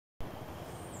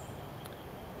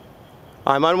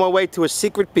I'm on my way to a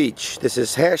secret beach. This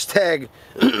is hashtag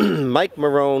Mike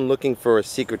Marone looking for a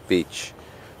secret beach.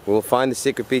 We'll find the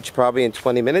secret beach probably in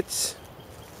 20 minutes.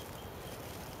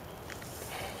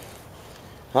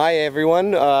 Hi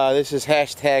everyone, this is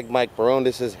hashtag Mike Marone.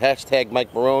 This is hashtag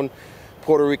Mike Marone,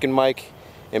 Puerto Rican Mike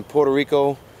in Puerto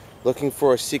Rico looking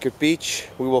for a secret beach.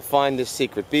 We will find this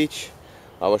secret beach.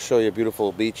 I will show you a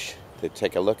beautiful beach to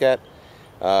take a look at.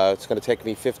 It's going to take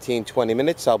me 15-20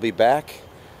 minutes. I'll be back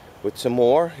with some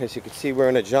more. As you can see, we're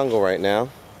in a jungle right now.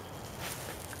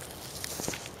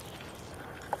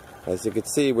 As you can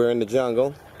see, we're in the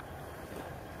jungle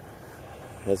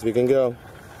as we can go.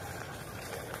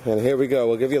 And here we go.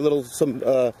 We'll give you a little some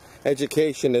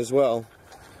education as well.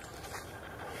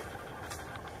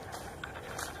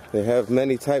 They have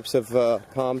many types of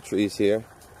palm trees here.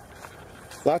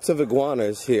 Lots of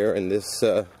iguanas here in this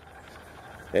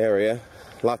area.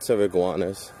 Lots of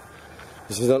iguanas.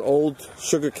 This is an old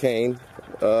sugarcane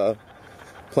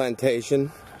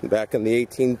plantation back in the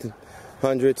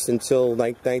 1800s until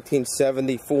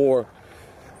 1974.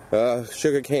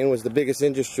 Sugarcane was the biggest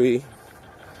industry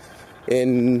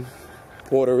in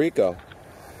Puerto Rico.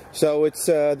 So it's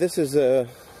this is a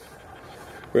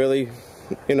really,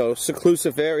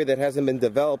 seclusive area that hasn't been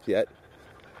developed yet.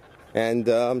 And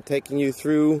I'm taking you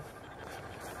through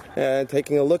and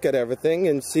taking a look at everything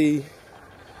and see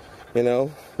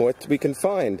what we can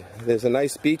find. There's a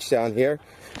nice beach down here,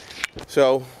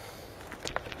 so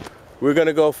we're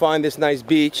gonna go find this nice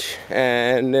beach,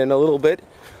 and in a little bit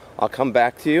I'll come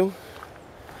back to you,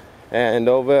 and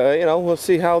we'll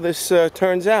see how this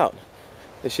turns out.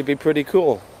 This should be pretty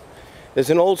cool. There's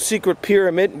an old secret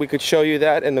pyramid. We could show you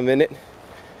that in a minute.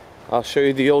 I'll show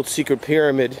you the old secret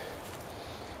pyramid,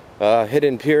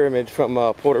 hidden pyramid from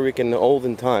Puerto Rican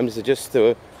olden times.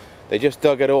 They just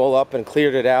dug it all up and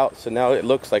cleared it out, so now it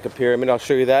looks like a pyramid. I'll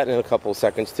show you that in a couple of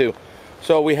seconds too.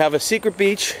 So we have a secret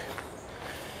beach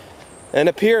and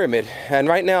a pyramid, and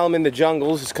right now I'm in the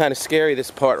jungles. It's kind of scary, this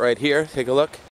part right here. Take a look.